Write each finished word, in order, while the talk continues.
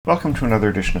Welcome to another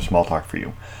edition of Smalltalk for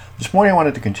You. This morning I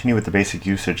wanted to continue with the basic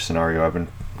usage scenario I've been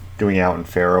doing out in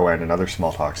Pharo and in other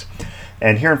Smalltalks.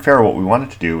 And here in Pharo what we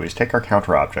wanted to do is take our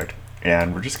counter object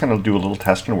and we're just going to do a little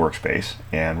test in Workspace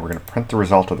and we're going to print the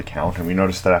result of the count, and we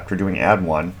notice that after doing add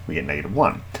 1 we get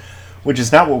 -1, which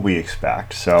is not what we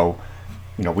expect. So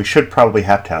we should probably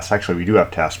have tests. Actually, we do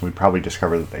have tests and we'd probably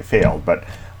discover that they failed, but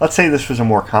let's say this was a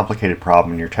more complicated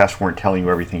problem and your tests weren't telling you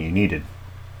everything you needed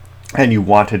and you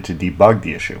wanted to debug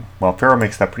the issue. Well, Pharo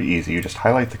makes that pretty easy. You just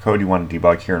highlight the code you want to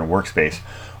debug here in a workspace,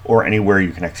 or anywhere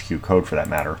you can execute code for that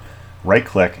matter. Right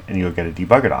click and you'll get a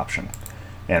debug it option.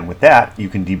 And with that, you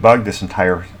can debug this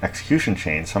entire execution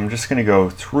chain. So I'm just going to go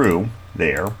through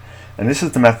there, and this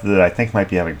is the method that I think might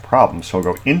be having problems. So I'll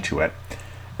go into it,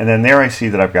 and then there I see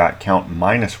that I've got count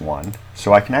 -1.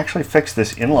 So I can actually fix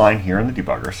this inline here in the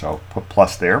debugger. So put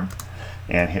plus there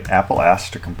and hit Apple S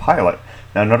to compile it.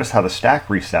 Now notice how the stack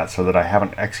resets so that I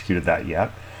haven't executed that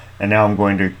yet. And now I'm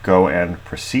going to go and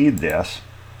proceed this.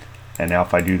 And now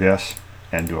if I do this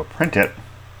and do a print it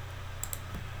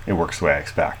works the way I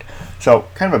expect. So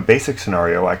kind of a basic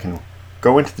scenario. I can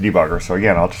go into the debugger. So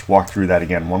again, I'll just walk through that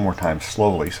again one more time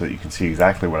slowly so that you can see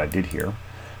exactly what I did here.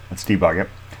 Let's debug it.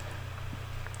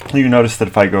 You notice that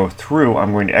if I go through,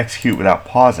 I'm going to execute without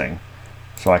pausing.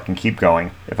 So I can keep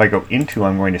going. If I go into,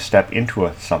 I'm going to step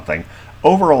into something.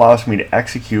 Over allows me to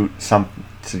execute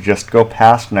to just go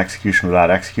past an execution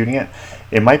without executing it.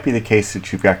 It might be the case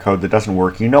that you've got code that doesn't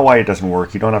work. You know why it doesn't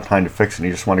work. You don't have time to fix it.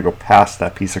 You just want to go past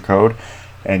that piece of code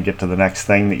and get to the next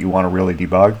thing that you want to really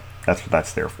debug. That's what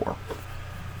that's there for.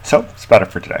 So that's about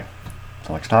it for today.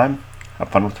 Until next time, have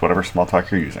fun with whatever Smalltalk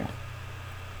you're using.